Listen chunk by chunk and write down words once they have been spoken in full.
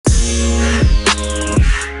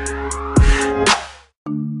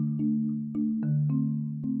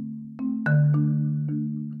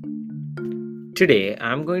Today,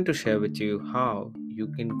 I'm going to share with you how you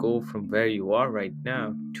can go from where you are right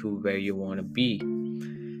now to where you want to be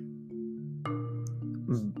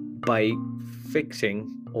by fixing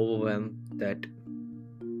overwhelm that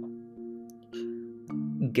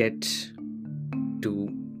gets to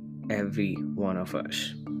every one of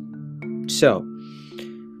us. So,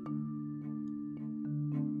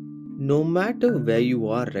 no matter where you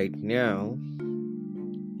are right now,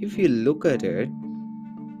 if you look at it,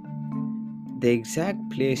 the exact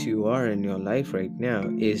place you are in your life right now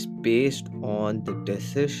is based on the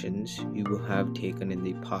decisions you have taken in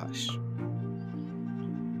the past.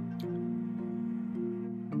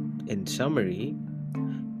 In summary,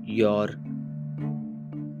 your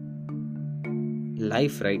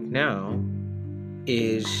life right now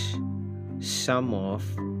is sum of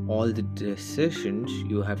all the decisions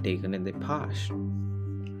you have taken in the past.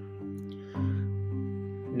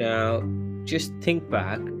 Now, just think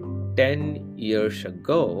back 10 years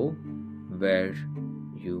ago where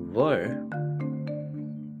you were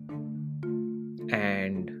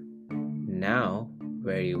and now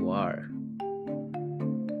where you are.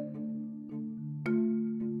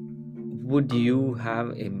 Would you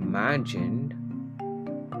have imagined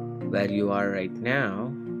where you are right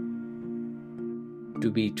now to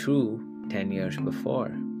be true 10 years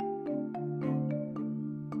before?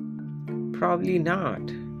 Probably not.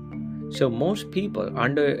 So, most people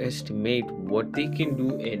underestimate what they can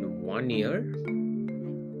do in 1 year.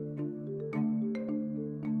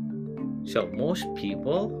 So, most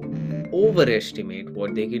people overestimate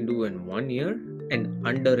what they can do in 1 year and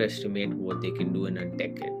underestimate what they can do in a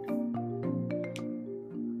decade.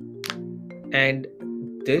 And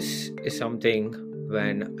this is something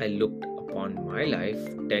when I looked upon my life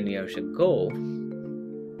 10 years ago,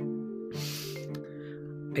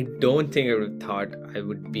 I don't think I would have thought I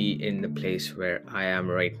would be in the place where I am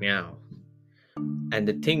right now. And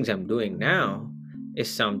the things I'm doing now is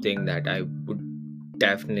something that I would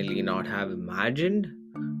definitely not have imagined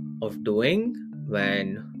of doing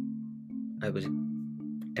when I was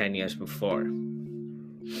 10 years before.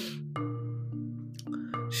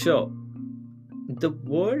 So, the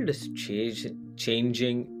world is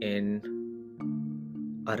changing in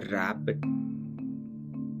a rapid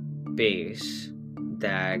pace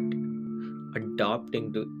that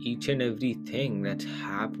adopting to each and everything that's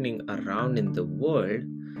happening around in the world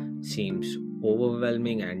seems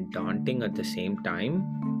overwhelming and daunting at the same time.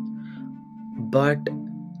 But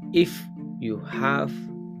if you have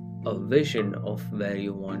a vision of where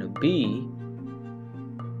you want to be,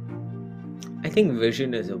 I think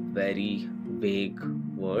vision is a very vague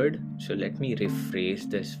word. So let me rephrase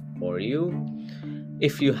this for you.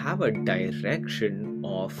 If you have a direction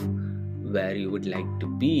of where you would like to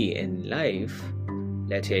be in life,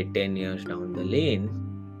 let's say 10 years down the lane,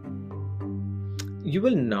 you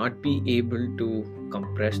will not be able to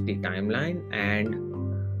compress the timeline and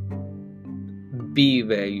be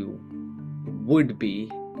where you would be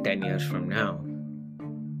 10 years from now,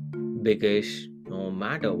 because no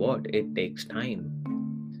matter what, it takes time.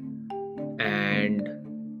 And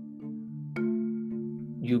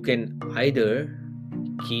you can either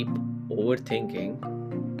keep overthinking,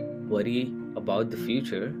 worry about the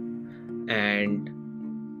future, and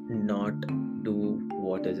not do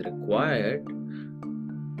what is required,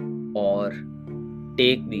 or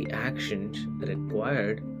take the actions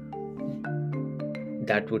required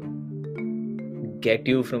that would get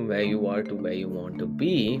you from where you are to where you want to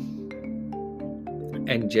be,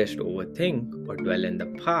 and just overthink or dwell in the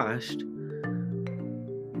past.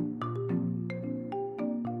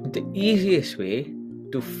 The easiest way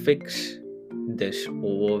to fix this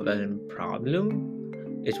overwhelm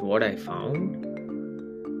problem is what I found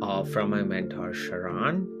from my mentor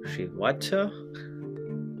Sharan Srivatsa,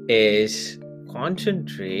 is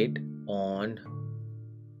concentrate on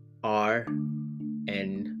RNT.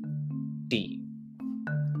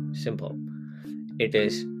 Simple. It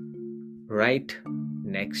is right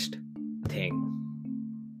next thing.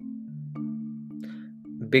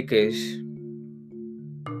 Because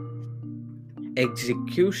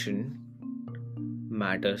execution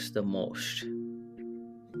matters the most.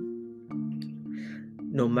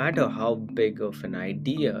 No matter how big of an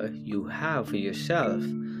idea you have for yourself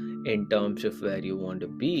in terms of where you want to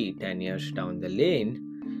be 10 years down the lane,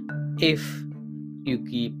 if you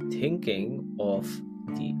keep thinking of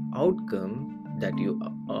the outcome that you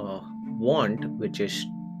want, which is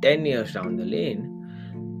 10 years down the lane,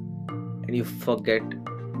 and you forget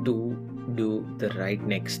to do the right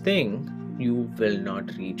next thing, you will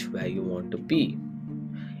not reach where you want to be.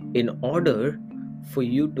 In order for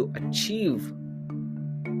you to achieve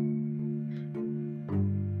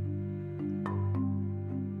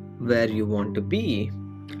where you want to be,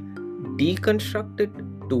 deconstruct it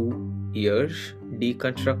to years,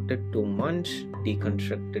 deconstruct it to months,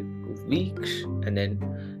 deconstruct it to weeks, and then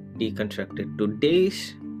deconstruct it to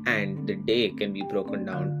days. And the day can be broken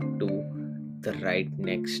down to the right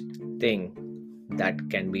next thing that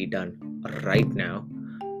can be done right now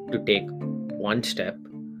to take one step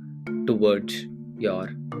towards your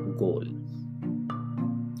goal.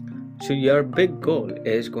 So, your big goal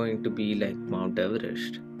is going to be like Mount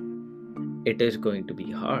Everest. It is going to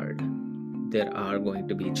be hard. There are going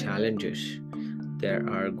to be challenges. There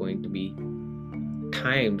are going to be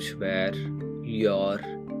times where your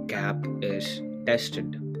cap is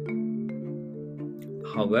tested.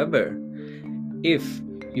 However, if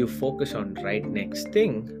you focus on right next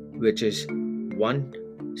thing, which is one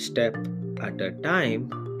step at a time,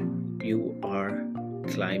 you are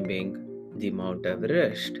climbing the Mount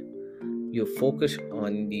Everest. You focus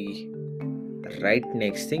on the right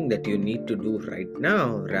next thing that you need to do right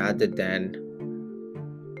now rather than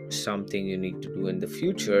something you need to do in the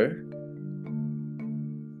future.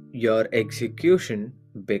 Your execution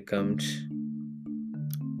becomes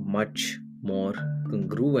much more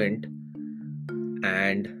congruent,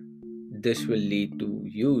 and this will lead to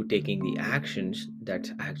you taking the actions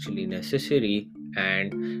that's actually necessary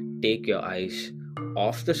and take your eyes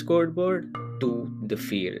off the scoreboard to the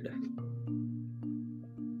field.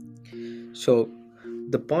 So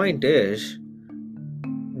the point is,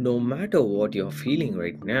 no matter what you're feeling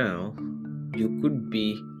right now, you could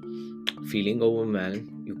be feeling overwhelmed,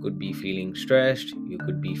 you could be feeling stressed, you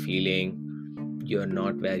could be feeling you're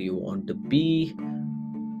not where you want to be.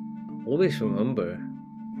 Always remember,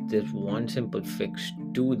 there's one simple fix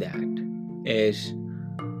to that is,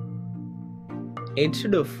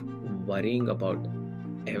 instead of worrying about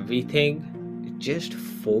everything, just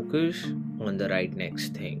focus on the right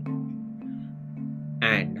next thing.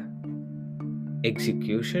 And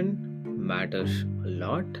execution matters a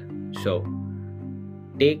lot. So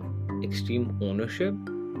take extreme ownership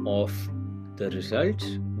of the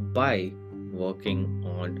results by working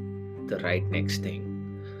on the right next thing.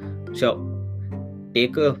 So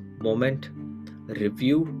take a moment,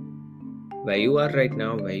 review where you are right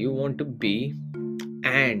now, where you want to be,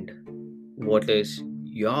 and what is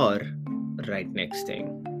your right next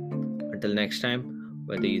thing. Until next time,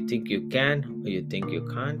 whether you think you can or you think you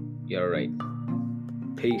can't, you're right.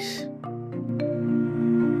 Peace.